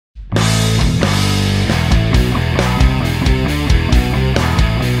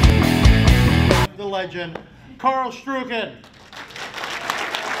television, Carel Struycken.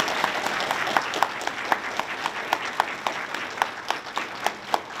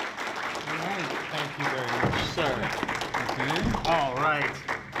 Thank you very much, sir. Okay. All right.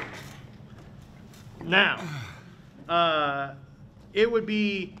 Now, it would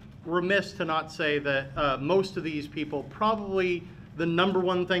be remiss to not say that most of these people, probably the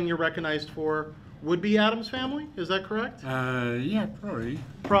 #1 thing you're recognized for would be Addams Family. Is that correct? Yeah, probably.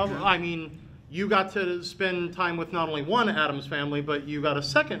 Probably. Yeah. I mean, you got to spend time with not only one Addams Family, but you got a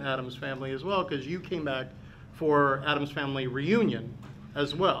second Addams Family as well, because you came back for Addams Family Reunion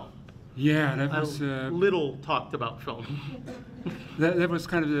as well. Yeah, that was little talked about film. that was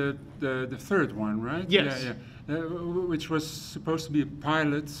kind of the third one, right? Yes. Yeah, yeah. Which was supposed to be a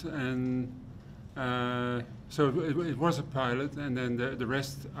pilot, and so it was a pilot, and then the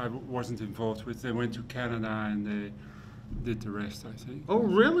rest I wasn't involved with. They went to Canada and they did the rest, I think. Oh,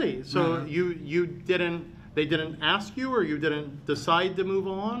 really? So Yeah. you didn't? They didn't ask you, or you didn't decide to move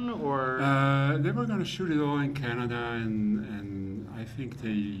on, or? They were going to shoot it all in Canada, and I think they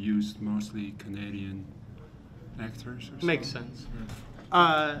used mostly Canadian actors. Or Makes something. sense.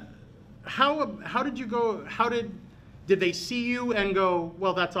 Yeah. How did you go? Did they see you and go,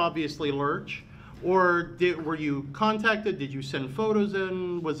 well, that's obviously Lurch, or were you contacted? Did you send photos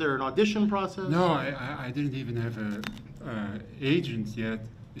in? Was there an audition process? No, I didn't even have a agent yet.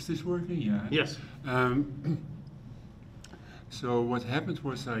 Is this working? Yeah. Yes. So what happened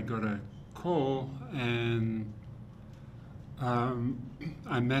was I got a call, and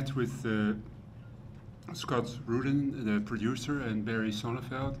I met with Scott Rudin, the producer, and Barry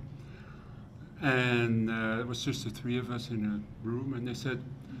Sonneveld, and it was just the three of us in a room, and they said,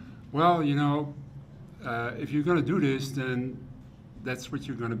 well, you know, if you're going to do this, then that's what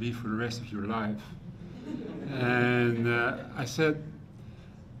you're going to be for the rest of your life. And I said,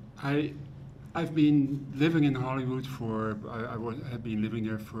 I've been living in Hollywood have been living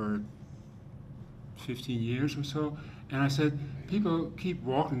there for 15 years or so, and I said, people keep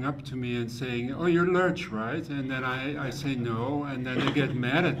walking up to me and saying, oh, you're Lurch, right? And then I say no, and then they get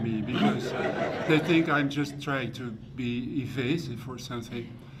mad at me because they think I'm just trying to be evasive or something.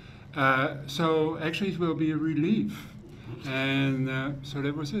 So actually it will be a relief. And so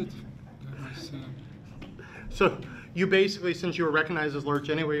that was it. That was, So you basically, since you were recognized as Lurch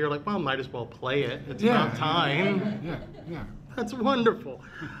anyway, you're like, well, might as well play it. It's about time. Yeah. That's wonderful.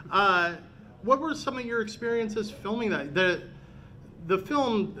 What were some of your experiences filming that? The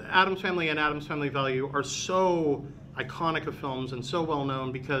film Addams Family and Addams Family Value are so iconic of films and so well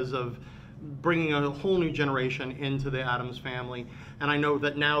known because of bringing a whole new generation into the Addams Family. And I know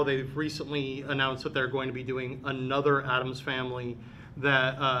that now they've recently announced that they're going to be doing another Addams Family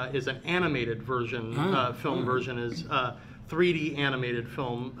that is an animated version, film version, is 3D animated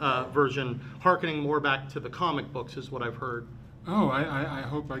film version, harkening more back to the comic books is what I've heard. Oh, I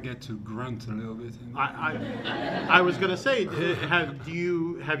hope I get to grunt a little bit. I was going to say, have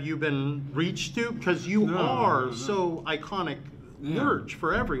you been reached to? Because you are so iconic, Lurch,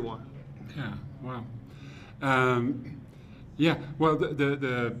 for everyone. Yeah, well. Yeah, well,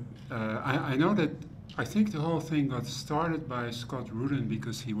 I know that I think the whole thing got started by Scott Rudin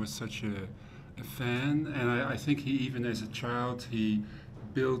because he was such a fan, and I think he, even as a child, he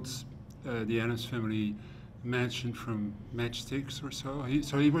built the Addams Family mansion from matchsticks or so.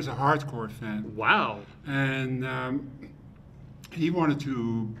 So he was a hardcore fan. Wow. And he wanted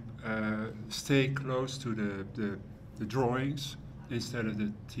to stay close to the drawings instead of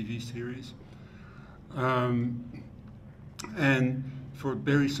the TV series. And for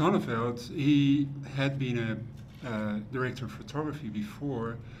Barry Sonneveld, he had been a director of photography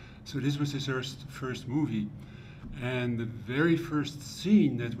before, so this was his first movie. And the very first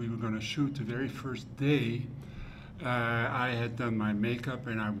scene that we were going to shoot, the very first day, I had done my makeup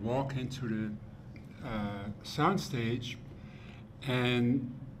and I walk into the soundstage,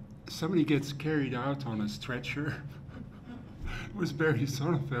 and somebody gets carried out on a stretcher. It was Barry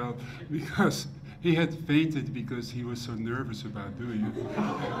Sonneveld, because he had fainted because he was so nervous about doing it.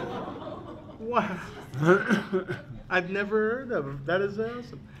 Wow. I've never heard of him. That is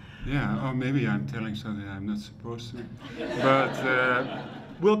awesome. Yeah, or maybe I'm telling something I'm not supposed to. But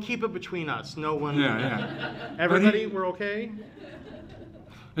we'll keep it between us. No one. Yeah. Everybody, we're okay.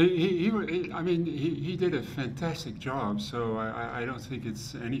 I mean, he did a fantastic job. So I don't think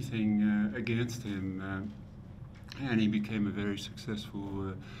it's anything against him. And he became a very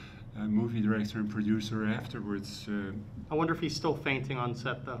successful movie director and producer afterwards. I wonder if he's still fainting on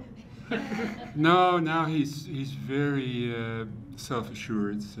set, though. No, now he's very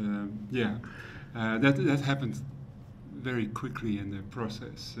self-assured. Yeah, that happened very quickly in the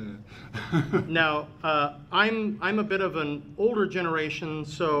process. Now, I'm a bit of an older generation,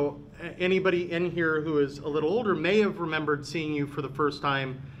 so anybody in here who is a little older may have remembered seeing you for the first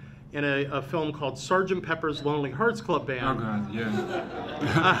time in a film called Sgt. Pepper's Lonely Hearts Club Band. Oh God,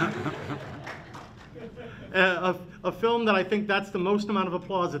 yeah. A film that I think that's the most amount of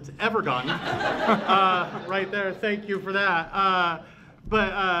applause it's ever gotten. Right there, thank you for that.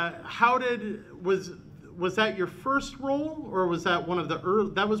 Was that your first role, or was that one of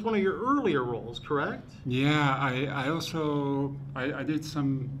that was one of your earlier roles, correct? Yeah, I also I did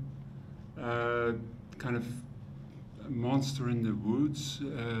some kind of monster in the woods,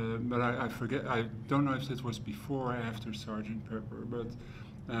 but I forget. I don't know if that was before or after Sgt. Pepper, but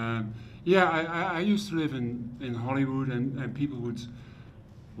yeah, I used to live in Hollywood, and people would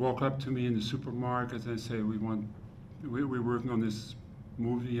walk up to me in the supermarket and say, we're working on this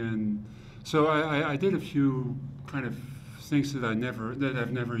movie, and so I did a few kind of things that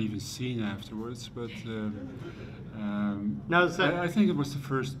I've never even seen afterwards, but now is that, I think it was the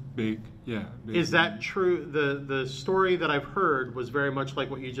first big. Is that true? The story that I've heard was very much like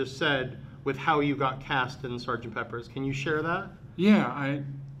what you just said with how you got cast in Sgt. Pepper's. Can you share that? Yeah,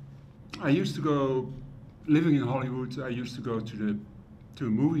 I used to go, living in Hollywood, I used to go to a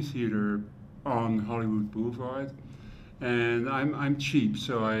movie theater on Hollywood Boulevard, and I'm cheap,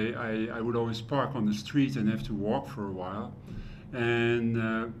 so I would always park on the street and have to walk for a while, and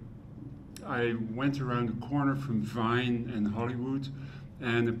I went around the corner from Vine and Hollywood,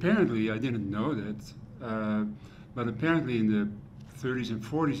 and apparently, I didn't know that, but apparently in the 30s and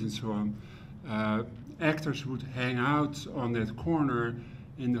 40s and so on, actors would hang out on that corner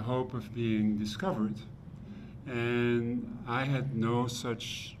in the hope of being discovered. And I had no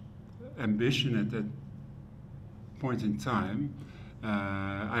such ambition at that point in time.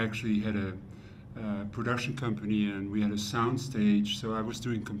 I actually had a production company, and we had a sound stage, so I was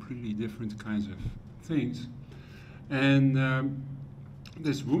doing completely different kinds of things. And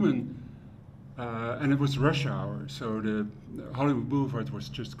this woman, and it was rush hour, so the Hollywood Boulevard was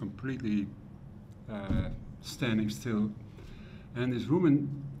just completely standing still. And this woman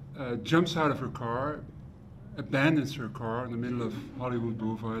jumps out of her car, abandons her car in the middle of Hollywood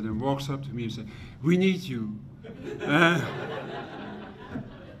Boulevard, and walks up to me and says, "We need you."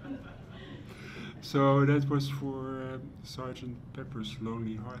 So that was for Sgt. Pepper's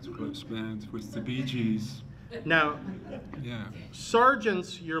Lonely Hearts Club Band with the Bee Gees. Now, yeah,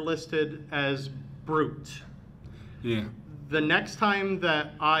 sergeants, you're listed as brute. Yeah. The next time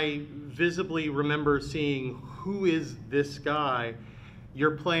that I visibly remember seeing who is this guy,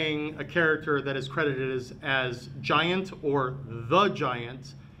 you're playing a character that is credited as Giant or The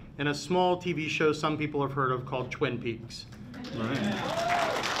Giant in a small TV show some people have heard of called Twin Peaks. Right.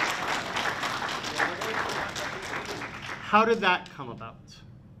 How did that come about?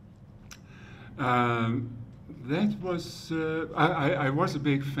 That was, I was a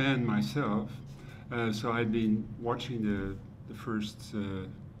big fan myself, so I'd been watching the first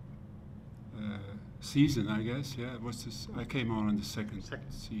season, I guess. Yeah, it was this. I came on in the second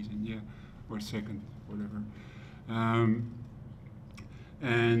season, yeah, or second, whatever.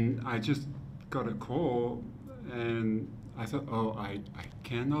 And I just got a call, and I thought, oh, I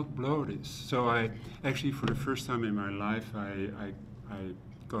cannot blow this. So I actually, for the first time in my life, I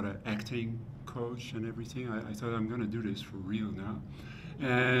got an acting coach and everything. I thought, I'm going to do this for real now.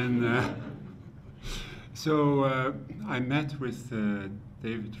 And so I met with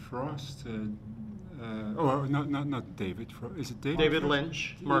David Frost. Or not David Frost. Is it David? David Frost?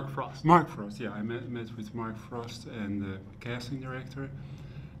 Lynch, Mark Frost. Mark Frost, yeah. I met with Mark Frost and the casting director,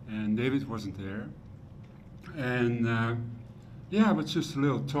 and David wasn't there. And yeah, it was just a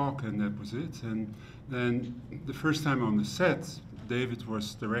little talk, and that was it. And then the first time on the set, David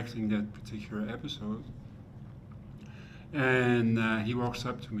was directing that particular episode, and he walks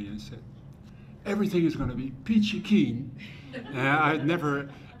up to me and said, "Everything is going to be peachy keen." I'd never.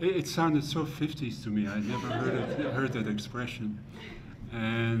 It sounded so 50s to me. I'd never heard that expression,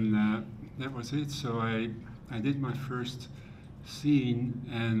 and that was it. So I did my first scene,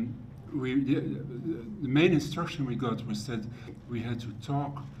 and the main instruction we got was that we had to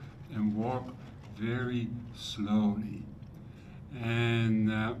talk and walk very slowly,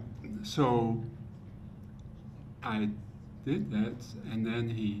 and so I did that, and then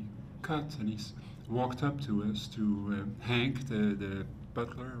he cut and he walked up to us, to Hank, the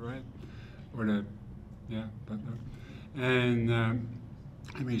butler, right? Or butler. And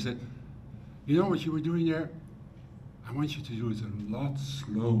he said, "You know what you were doing there? I want you to do it a lot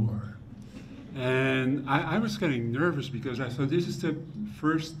slower." And I was getting nervous because I thought this is the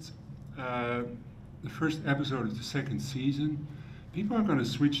first the first episode of the second season, people are going to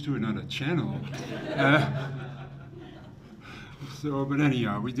switch to another channel. So, but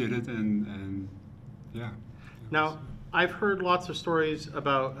anyhow, we did it, and yeah. Now, I've heard lots of stories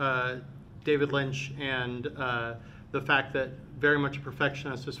about David Lynch and the fact that very much a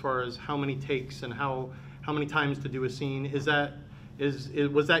perfectionist as far as how many takes and how many times to do a scene. Was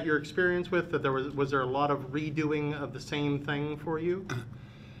that your experience with that? Was there a lot of redoing of the same thing for you?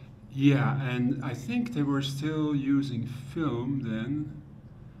 Yeah, and I think they were still using film then,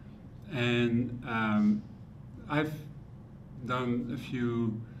 and I've done a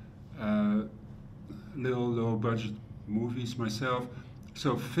few little low-budget movies myself.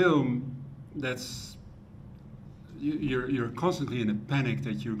 So film, you're constantly in a panic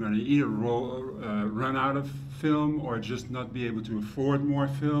that you're going to either run out of film or just not be able to afford more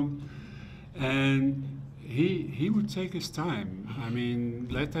film. And he would take his time. I mean,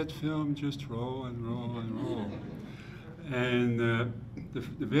 let that film just roll and roll and roll. And the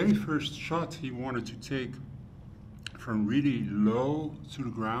very first shot he wanted to take from really low to the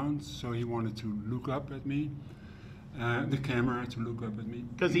ground, so he wanted to look up at me, the camera to look up at me.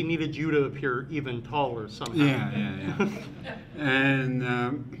 Because he needed you to appear even taller somehow. Yeah.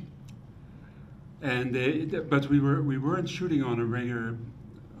 But we weren't shooting on a regular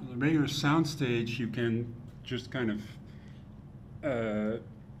soundstage. You can just kind of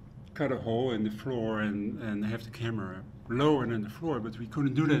cut a hole in the floor and have the camera lower than the floor, but we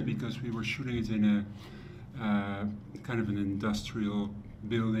couldn't do that because we were shooting it in a kind of an industrial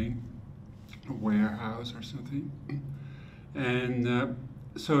building, a warehouse or something. And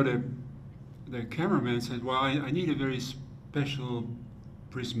so the cameraman said, well, I need a very special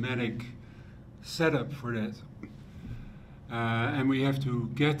prismatic setup for that. And we have to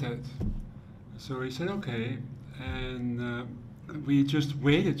get that. So he said, okay. And we just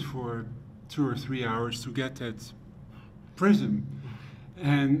waited for 2 or 3 hours to get that prism.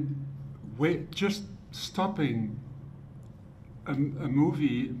 And just stopping a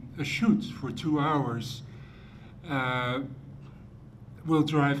movie, a shoot for 2 hours, will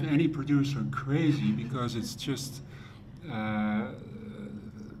drive any producer crazy because it's just the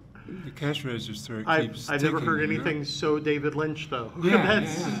cash register keeps I've never ticking, heard anything so David Lynch, though. Yeah,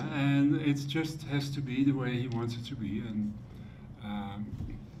 and it just has to be the way he wants it to be, and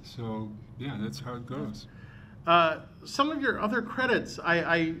so yeah, that's how it goes. Some of your other credits,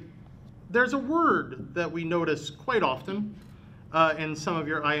 there's a word that we notice quite often in some of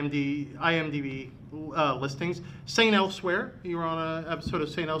your IMDb listings. Saint Elsewhere. You were on an episode of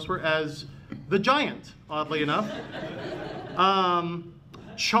Saint Elsewhere as the Giant, oddly enough.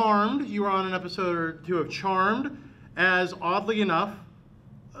 Charmed. You were on an episode or two of Charmed as, oddly enough,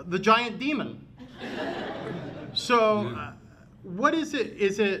 the Giant Demon. So, what is it?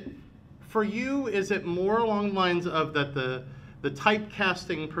 Is it for you? Is it more along the lines of that the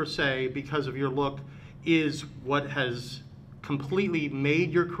typecasting per se, because of your look, is what has completely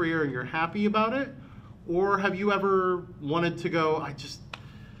made your career and you're happy about it? Or have you ever wanted to go,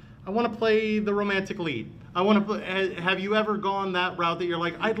 I want to play the romantic lead? Have you ever gone that route that you're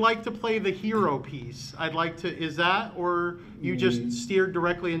like, I'd like to play the hero piece? Is that, or you just steered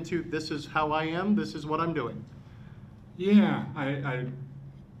directly into, this is how I am, this is what I'm doing? Yeah,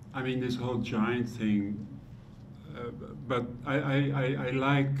 I mean, this whole giant thing, but I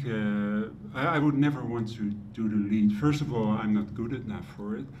like, I would never want to do the lead. First of all, I'm not good enough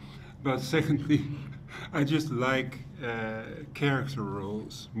for it. But secondly, I just like character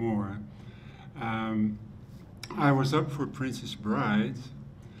roles more. I was up for Princess Bride,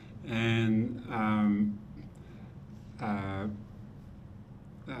 and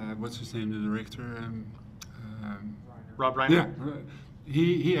what's his name, the director? Rob Reiner? Yeah,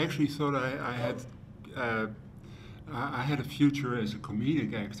 he actually thought I had a future as a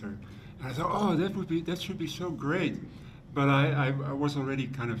comedic actor. And I thought, oh, that should be so great. But I was already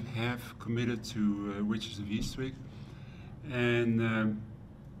kind of half committed to Witches of Eastwick, and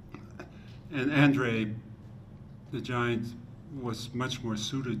Andre, the Giant, was much more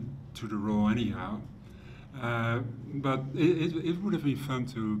suited to the role anyhow. But it would have been fun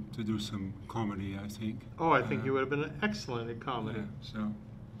to do some comedy, I think. Oh, I think you would have been excellent at comedy. Yeah,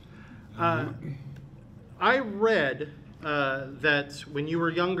 so. I read that when you were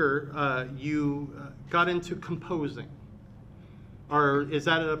younger, you got into composing. Is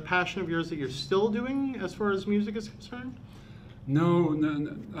that a passion of yours that you're still doing as far as music is concerned? No,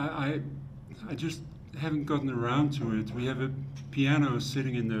 I just haven't gotten around to it. We have a piano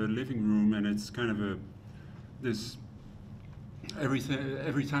sitting in the living room, and it's kind of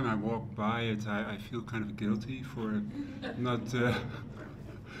every time I walk by it, I feel kind of guilty for not.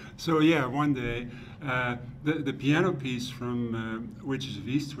 So yeah, one day The piano piece from Witches of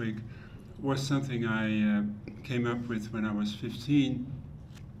Eastwick was something I came up with when I was 15,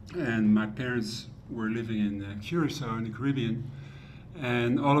 and my parents were living in Curacao in the Caribbean,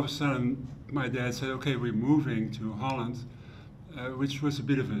 and all of a sudden my dad said, okay, we're moving to Holland, which was a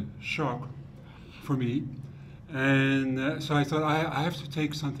bit of a shock for me. And so I thought, I have to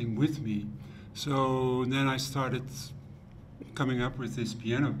take something with me. So then I started coming up with this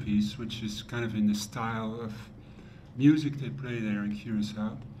piano piece, which is kind of in the style of music they play there in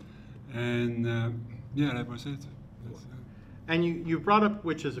Curacao. And yeah, that was it. And you brought up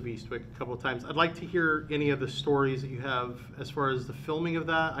Witches of Eastwick a couple of times. I'd like to hear any of the stories that you have as far as the filming of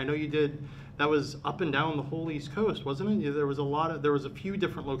that. I know you did, that was up and down the whole East Coast, wasn't it? There was a few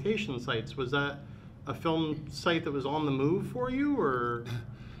different location sites. Was that a film site that was on the move for you, or?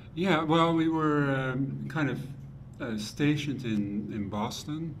 Yeah, well, we were kind of stationed in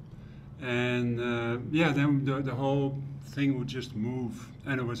Boston, and yeah, then the whole thing would just move,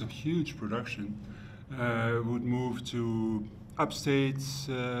 and it was a huge production. Would move to upstates.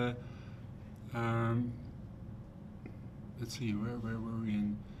 Let's see, where were we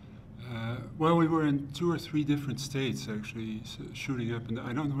in? Well, we were in 2 or 3 different states actually, shooting up, and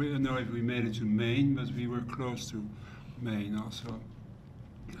I don't know if we made it to Maine, but we were close to Maine also.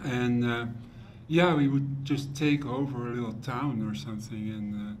 And yeah, we would just take over a little town or something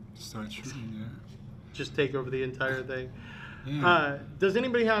and start shooting there. Just take over the entire thing. Yeah. Does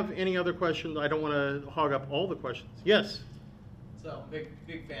anybody have any other questions? I don't want to hog up all the questions. Yes? So, big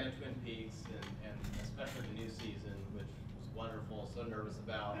fan of Twin Peaks, and especially the new season, which was wonderful, so nervous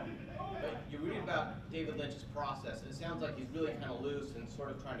about. But you're reading about David Lynch's process, and it sounds like he's really kind of loose and sort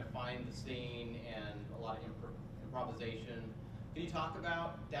of trying to find the scene and a lot of improvisation. Can you talk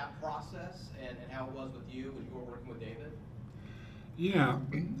about that process and how it was with you when you were working with David? Yeah,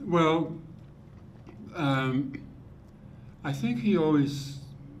 well, I think he always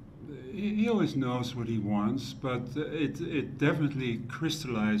knows what he wants, but it definitely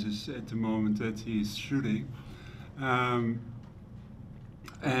crystallizes at the moment that he's shooting. And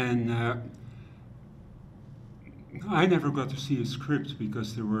I never got to see a script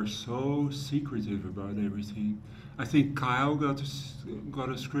because they were so secretive about everything. I think Kyle got a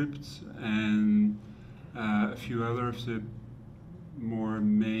script, and a few other of the more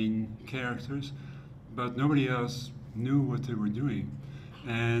main characters, but nobody else knew what they were doing.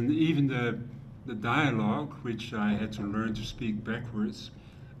 And even the dialogue, which I had to learn to speak backwards,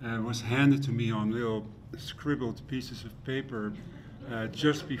 was handed to me on little scribbled pieces of paper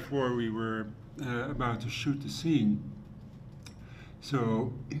just before we were about to shoot the scene.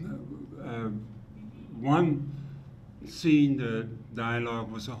 So one scene, the dialogue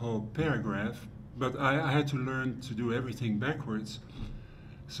was a whole paragraph, but I had to learn to do everything backwards.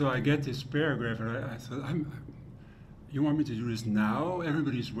 So I get this paragraph, and I thought, you want me to do this now?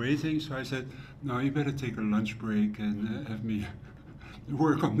 Everybody's waiting. So I said, no, you better take a lunch break and have me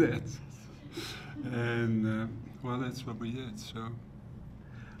work on that. And well, that's what we did. So.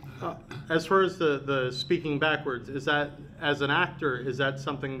 As far as the speaking backwards, is that, as an actor, is that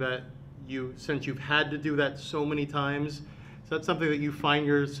something that you, since you've had to do that so many times, is that something that you find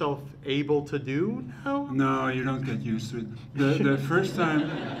yourself able to do now? No, you don't get used to it. The first time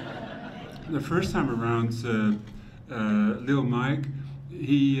around, Lil Mike,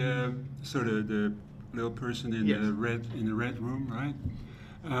 he sort of the little person in Yes. the red room, right?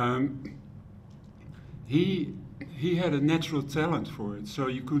 He had a natural talent for it, so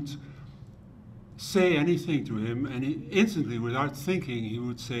you could say anything to him, and he instantly, without thinking, he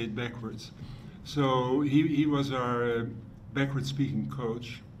would say it backwards. So he was our backward speaking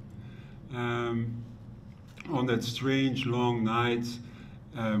coach. On that strange long night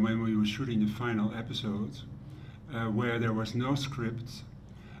when we were shooting the final episode, where there was no script,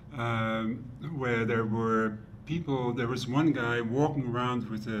 where there were people, there was one guy walking around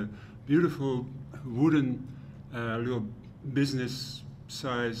with a beautiful wooden little business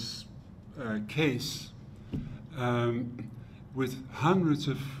size case with hundreds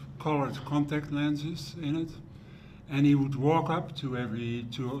of colored contact lenses in it, and he would walk up to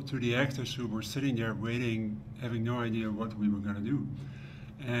the actors who were sitting there waiting, having no idea what we were going to do,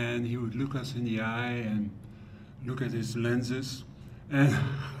 and he would look us in the eye and look at his lenses, and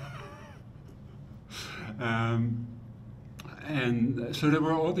and so there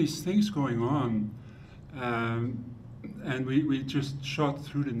were all these things going on, and we just shot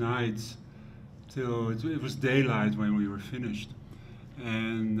through the night till it was daylight when we were finished,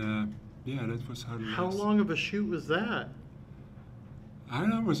 and yeah, that was how. How long of a shoot was that? I don't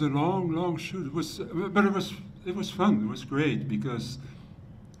know. It was a long shoot. It was, but it was fun. It was great because,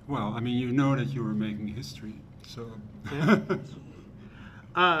 well, I mean, you know that you were making history, so.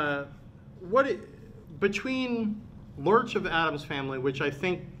 Yeah. Between Lurch of Addams Family, which I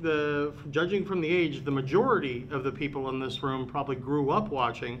think, judging from the age, the majority of the people in this room probably grew up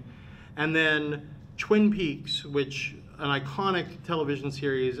watching, and then Twin Peaks, which an iconic television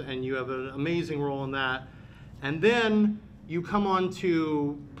series, and you have an amazing role in that, and then you come on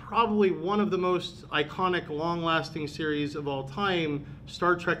to probably one of the most iconic, long-lasting series of all time,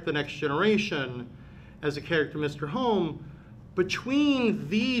 Star Trek: The Next Generation, as a character, Mr. Homn. Between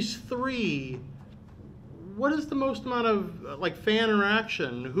these three, what is the most amount of like fan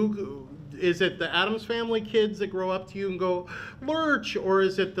interaction? Who is it? The Addams Family kids that grow up to you and go, Lurch, or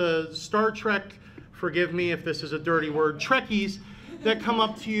is it the Star Trek, forgive me if this is a dirty word, Trekkies that come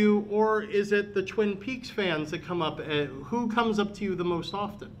up to you, or is it the Twin Peaks fans that come up? Who comes up to you the most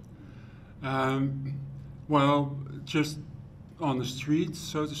often? Well, just on the streets,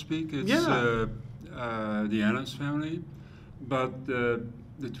 so to speak, it's the Addams Family, but the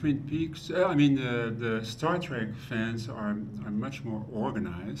Twin Peaks, the Star Trek fans are much more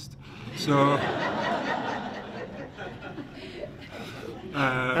organized. So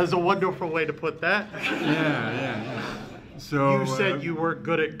That's a wonderful way to put that. Yeah. So you said you were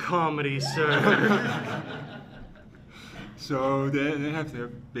good at comedy, sir. So they have their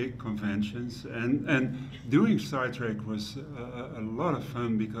big conventions, and doing Star Trek was a lot of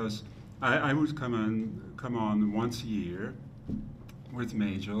fun because I would come on once a year with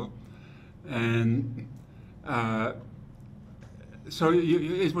Majel, and so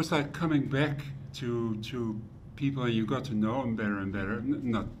it was like coming back to people, and you got to know them better and better.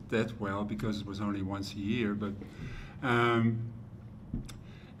 Not that well because it was only once a year, but and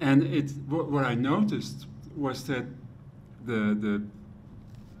what I noticed was that the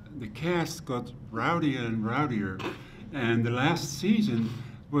cast got rowdier and rowdier, and the last season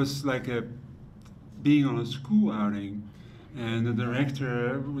was like being on a school outing, and the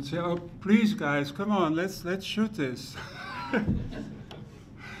director would say, "Oh, please, guys, come on, let's shoot this,"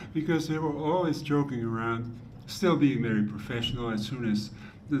 because they were always joking around, still being very professional. As soon as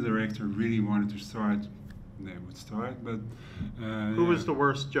the director really wanted to start, they would start. But who was the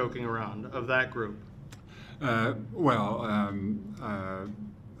worst joking around of that group? What's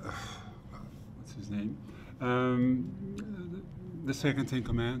his name? The second in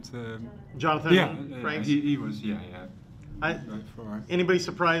command. Jonathan. Yeah, Franks? he was. Yeah. Anybody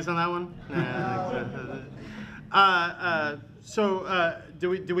surprised on that one?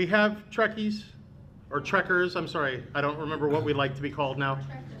 Do we have Trekkies or Trekkers? I'm sorry, I don't remember what we like to be called now.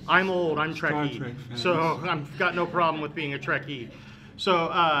 I'm old. I'm Trekkie, so I've got no problem with being a Trekkie.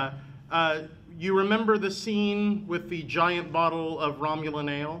 So. You remember the scene with the giant bottle of Romulan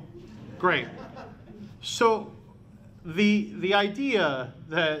ale? Great. So the idea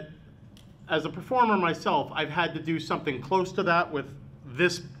that as a performer myself, I've had to do something close to that with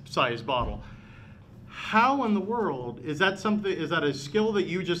this size bottle. How in the world is that something? Is that a skill that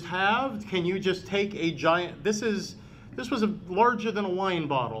you just have? Can you just take a giant? This was larger than a wine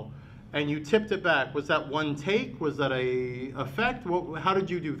bottle, and you tipped it back. Was that one take? Was that a effect? How did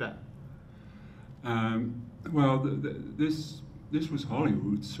you do that? This was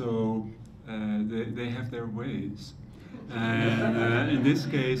Hollywood, so they have their ways, and in this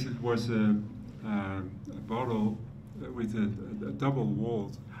case it was a bottle with a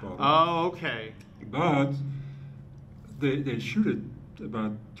double-walled bottle. Oh, okay. But they shoot it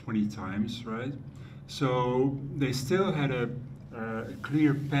about 20 times, right? So they still had a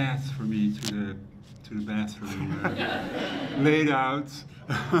clear path for me to the bathroom laid out.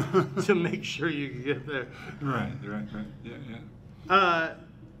 To make sure you can get there. Right. Yeah.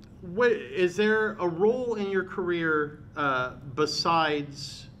 Is there a role in your career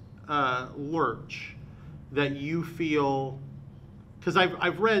besides Lurch that you feel? Because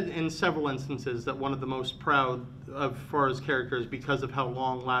I've read in several instances that one of the most proud of Farah's characters because of how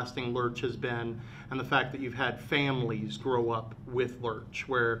long-lasting Lurch has been, and the fact that you've had families grow up with Lurch,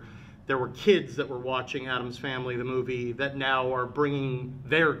 where there were kids that were watching Addams Family, the movie, that now are bringing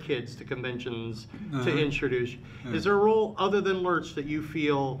their kids to conventions to introduce. Is there a role other than Lurch that you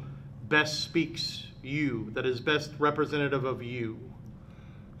feel best speaks you, that is best representative of you?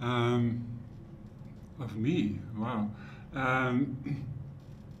 Of me? Wow. I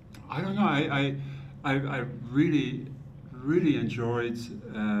don't know. I really enjoyed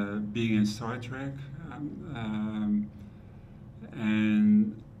being in Star Trek,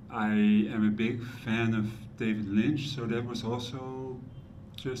 and I am a big fan of David Lynch, so that was also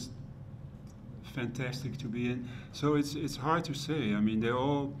just fantastic to be in. So it's hard to say. I mean, they're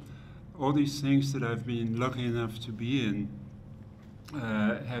all these things that I've been lucky enough to be in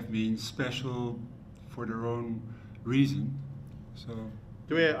have been special for their own reason. So.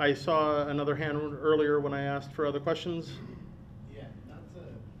 I saw another hand earlier when I asked for other questions. Yeah, not to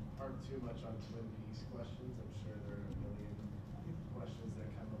harp too much on Twin Peaks questions. I'm sure there are a million questions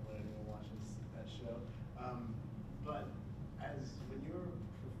that come up when anyone watches that show. But when you were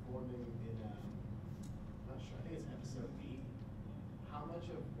performing in, I'm not sure, I think it's episode 8, how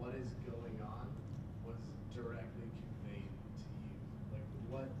much of what is going on was directly conveyed to you?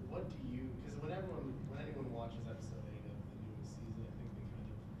 Like, what do you, because when anyone watches episode 8 of the newest season, I think they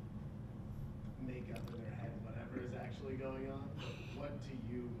kind of make up in their head whatever is actually going on. But what to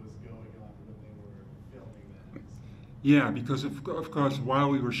you was going on when they were filming that episode? Yeah, because of course, while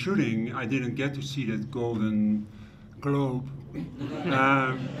we were shooting, I didn't get to see that Golden Globe.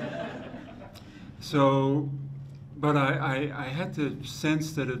 But I had the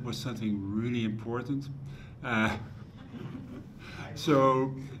sense that it was something really important.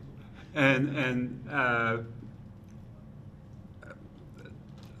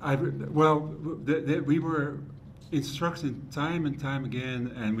 We were instructed time and time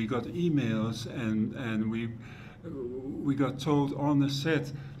again, and we got emails, and we got told on the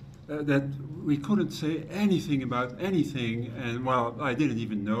set that we couldn't say anything about anything, and well, I didn't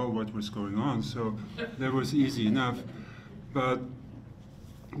even know what was going on, so that was easy enough. But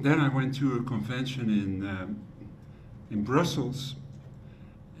then I went to a convention in Brussels,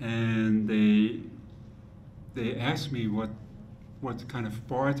 and they asked me what kind of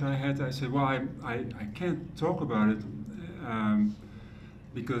part I had. I said, well, I can't talk about it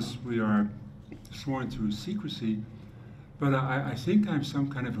because we are sworn to secrecy, but I think I'm some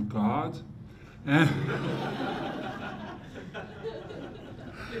kind of a god.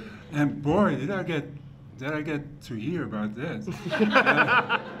 And boy, did I get to hear about that.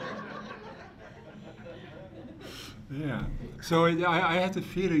 Yeah, so I had the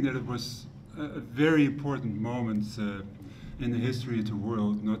feeling that it was a very important moment in the history of the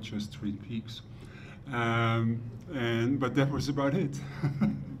world, not just Twin Peaks. But that was about it.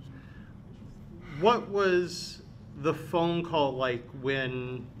 What was the phone call like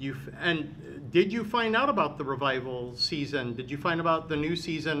when did you find out about the revival season? Did you find about the new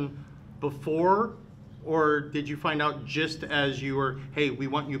season before, or did you find out just as you were, hey, we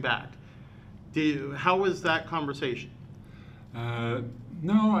want you back? How was that conversation?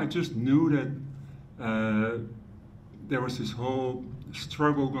 No, I just knew that there was this whole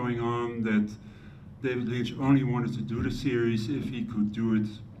struggle going on, that David Lynch only wanted to do the series if he could do it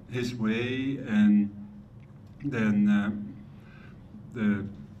his way, and then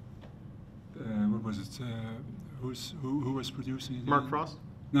what was it? Who was producing it? Mark Frost?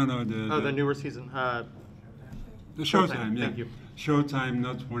 No, the newer season. The Showtime, yeah. Thank you. Showtime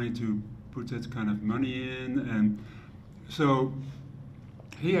not wanting to put that kind of money in, and so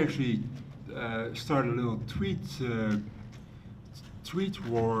he actually started a little tweet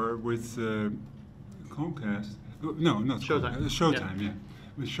war with Comcast. No, not Showtime. Comcast, Showtime, yeah.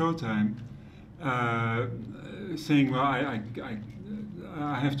 With Showtime, saying, well, I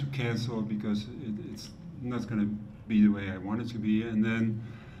have to cancel because it's not going to be the way I want it to be, and then.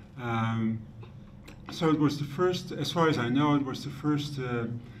 So it was the first, as far as I know, it was the first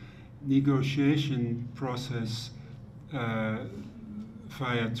negotiation process via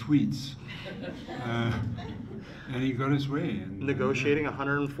tweets. And he got his way. And, negotiating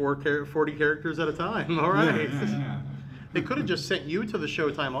 140 characters at a time. All right. Yeah. They could have just sent you to the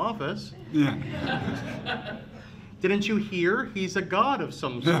Showtime office. Yeah. Didn't you hear? He's a god of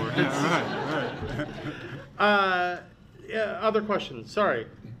some sort. Yeah, right. Yeah, other questions? Sorry.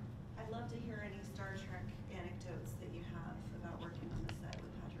 I'd love to hear any Star Trek anecdotes that you have about working on the set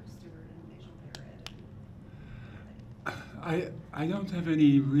with Patrick Stewart and Majel Barrett. I don't have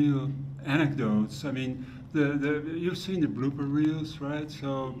any real anecdotes. I mean, you've seen the blooper reels, right?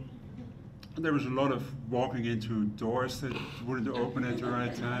 So there was a lot of walking into doors that wouldn't open at the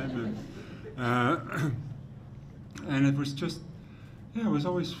right time, and it was just, yeah, it was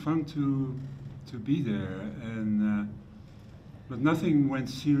always fun to be there, and but nothing went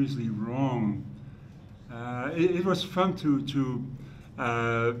seriously wrong. It was fun to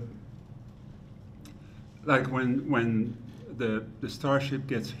like when the starship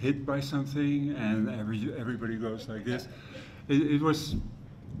gets hit by something and everybody goes like this. It was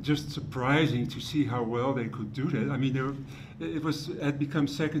just surprising to see how well they could do that. I mean, it had become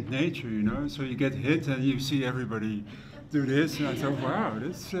second nature, you know. So you get hit and you see everybody do this, and I thought, wow,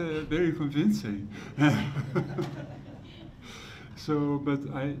 that's very convincing. So, but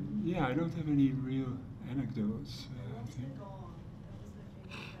I don't have any real anecdotes. I think.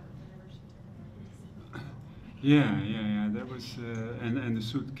 Yeah. That was and the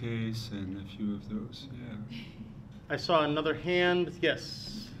suitcase and a few of those. Yeah. I saw another hand.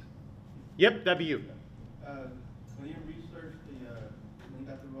 Yes. Yep, that'd be you. When you researched when you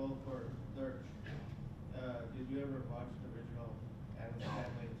got the role for Lurch, did you ever watch the original Addams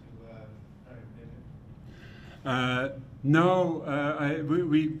Family to mimic? No,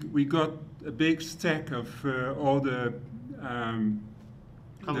 we got a big stack of all the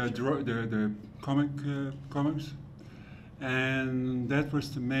comics, and that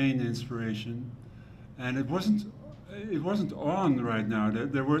was the main inspiration. And it wasn't on right now.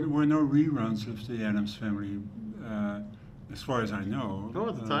 There were no reruns of the Addams Family, as far as I know. Oh,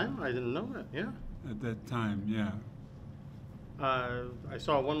 at the time? I didn't know that, yeah. At that time, yeah. I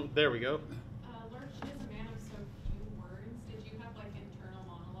saw one, there we go. Lurch is a man of so few words. Did you have like internal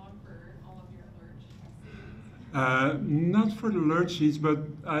monologue for all of your Lurch scenes? Not for the Lurch scenes, but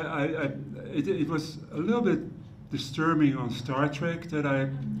it was a little bit disturbing on Star Trek that I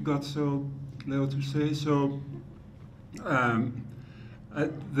got so little to say. So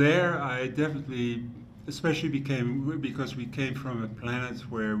there I definitely, especially because we came from a planet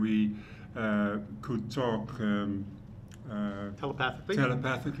where we could talk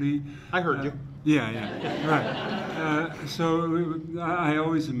telepathically. I heard you. Yeah, right. So I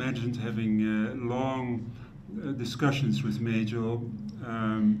always imagined having long discussions with Majel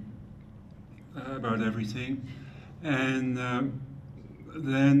about everything. And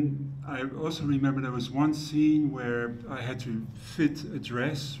then I also remember there was one scene where I had to fit a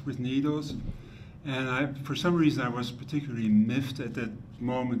dress with needles. And for some reason, I was particularly miffed at that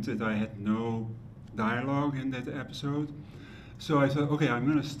moment that I had no dialogue in that episode. So I thought, okay, I'm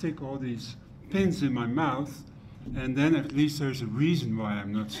going to stick all these pins in my mouth, and then at least there's a reason why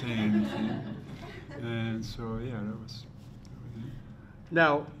I'm not saying anything. And so, yeah, that was it.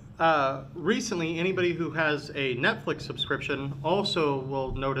 Now, recently, anybody who has a Netflix subscription also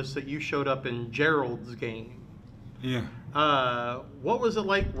will notice that you showed up in Gerald's Game. Yeah. What was it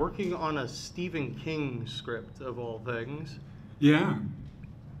like working on a Stephen King script, of all things? Yeah.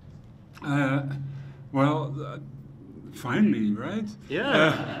 Finally, right?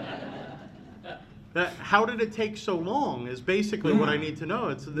 Yeah. How did it take so long is basically what I need to know.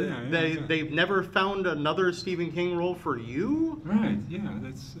 It's they've never found another Stephen King role for you? Right, yeah,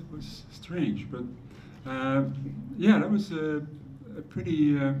 it was strange. But yeah, that was a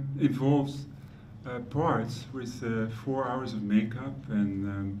pretty involved part with 4 hours of makeup,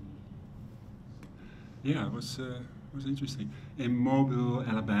 and yeah, it was interesting. In Mobile,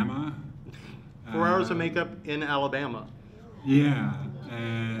 Alabama. 4 hours of makeup in Alabama. Yeah.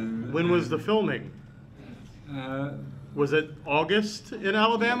 And when was the filming? Was it August in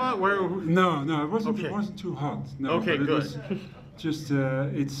Alabama? Where? No, it wasn't. Okay. It wasn't too hot. No, okay, but it good. Was just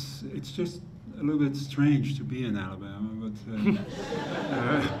it's just a little bit strange to be in Alabama, but.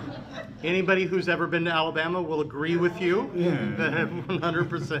 Anybody who's ever been to Alabama will agree with you. Yeah.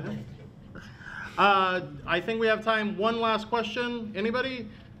 100%. I think we have time. One last question. Anybody?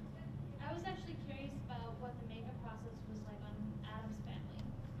 I was actually curious about what the makeup process was like on Addams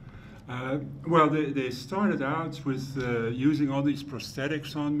Family. Well, they started out with using all these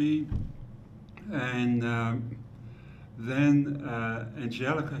prosthetics on me, and then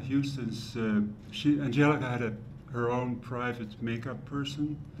Angelica Houston's Angelica had her own private makeup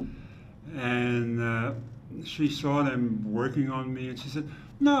person, and she saw them working on me, and she said,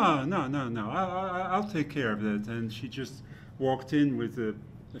 "No, I'll take care of that." And she just walked in with a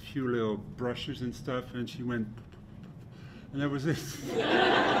few little brushes and stuff, and she went, and that was it.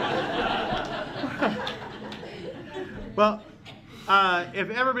 Well, if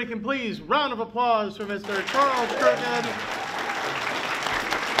everybody can please, round of applause for Mr. Carel Struycken.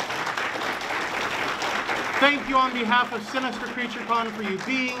 Thank you on behalf of Sinister Creature Con for you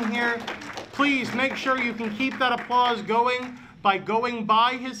being here. Please make sure you can keep that applause going by going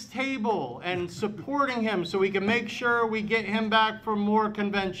by his table and supporting him so we can make sure we get him back for more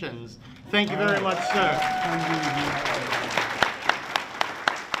conventions. Thank you very much, sir.